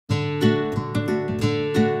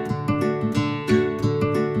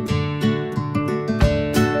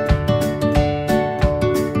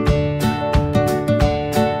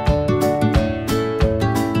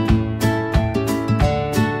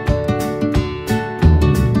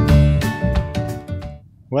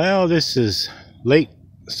Well, this is late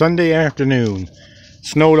Sunday afternoon.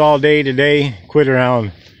 Snowed all day today, quit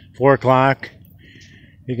around 4 o'clock.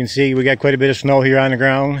 You can see we got quite a bit of snow here on the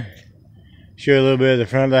ground. Show you a little bit of the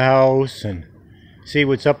front of the house and see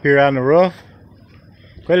what's up here on the roof.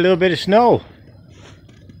 Quite a little bit of snow.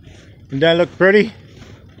 Doesn't that look pretty?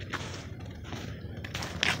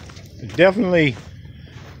 It's definitely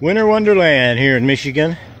winter wonderland here in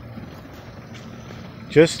Michigan.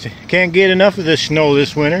 Just can't get enough of this snow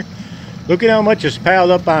this winter. Look at how much is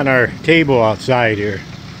piled up on our table outside here.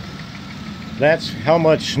 That's how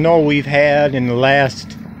much snow we've had in the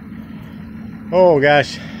last, oh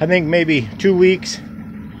gosh, I think maybe 2 weeks.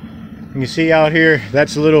 You can see out here,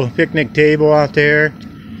 that's a little picnic table out there.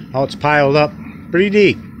 How it's piled up pretty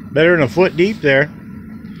deep. Better than a foot deep there.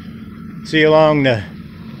 See along the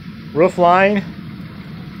roof line,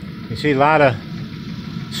 you see a lot of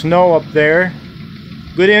snow up there.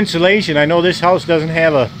 Good insulation. I know this house doesn't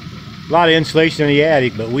have a lot of insulation in the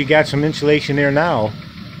attic, but we got some insulation there now.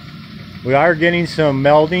 We are getting some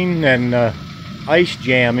melting and ice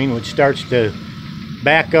jamming, which starts to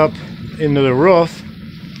back up into the roof,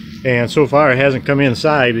 and so far it hasn't come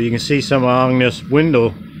inside, but you can see some along this window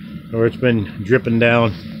where it's been dripping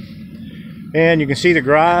down. And you can see the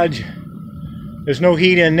garage. There's no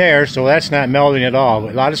heat in there, so that's not melting at all,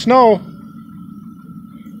 but a lot of snow.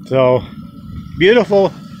 So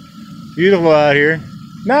beautiful, beautiful out here.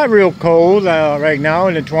 Not real cold right now,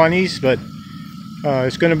 in the 20s, but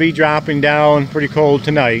it's going to be dropping down pretty cold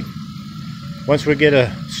tonight. Once we get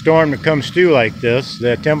a storm that comes through like this,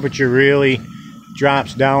 the temperature really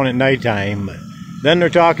drops down at nighttime. But then they're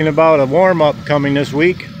talking about a warm-up coming this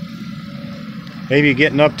week. Maybe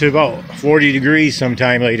getting up to about 40 degrees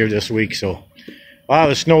sometime later this week. So a lot of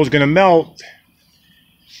the snow is going to melt.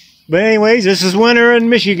 But anyways, this is winter in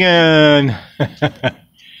Michigan.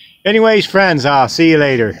 Anyways, friends, I'll see you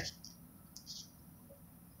later.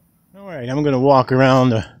 Alright, I'm going to walk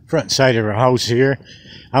around the front side of our house here.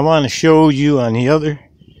 I want to show you on the other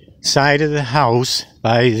side of the house,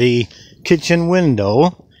 by the kitchen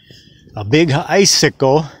window, a big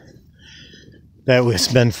icicle that has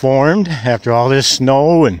been formed after all this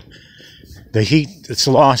snow and the heat that's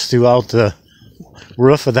lost throughout the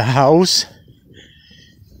roof of the house.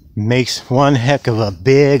 Makes one heck of a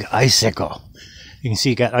big icicle. You can see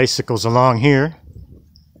you got icicles along here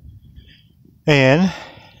and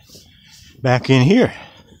back in here.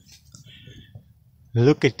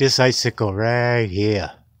 Look at this icicle right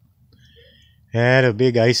here. That a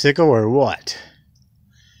big icicle or what?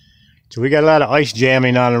 So we got a lot of ice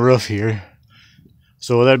jamming on the roof here.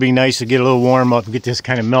 So that'd be nice to get a little warm up and get this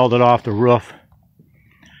kind of melted off the roof.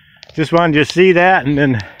 Just wanted you to see that and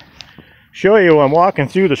then show you when I'm walking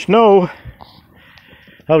through the snow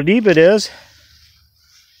how deep it is.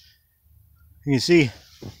 You can see,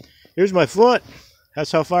 here's my foot.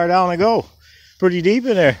 That's how far down I go. Pretty deep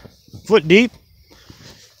in there. Foot deep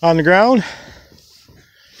on the ground.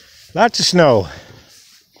 Lots of snow.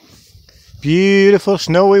 Beautiful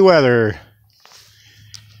snowy weather.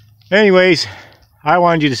 Anyways, I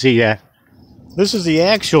wanted you to see that. This is the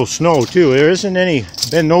actual snow too. There isn't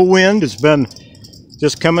been no wind. It's been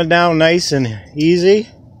just coming down nice and easy.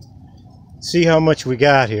 See how much we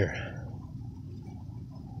got here.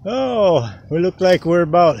 Oh, we look like we're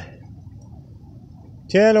about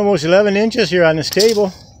 10, almost 11 inches here on this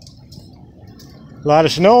table. A lot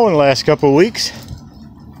of snow in the last couple of weeks.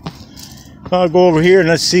 I'll go over here and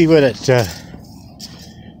let's see what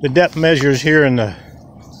the depth measures here in the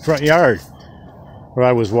front yard where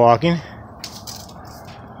I was walking.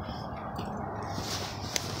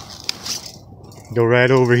 Go right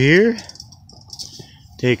over here,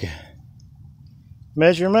 take a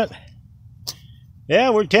measurement.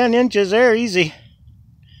 Yeah, we're 10 inches there, easy.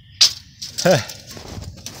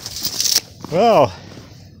 Well,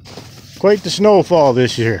 quite the snowfall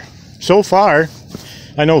this year. So far,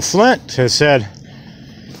 I know Flint has said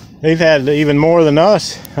they've had even more than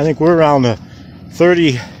us. I think we're around the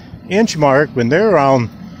 30-inch mark when they're around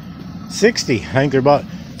 60. I think they're about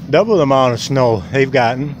double the amount of snow they've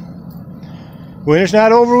gotten. Winter's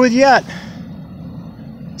not over with yet.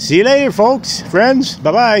 See you later, folks, friends.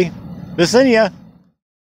 Bye-bye. Listen ya.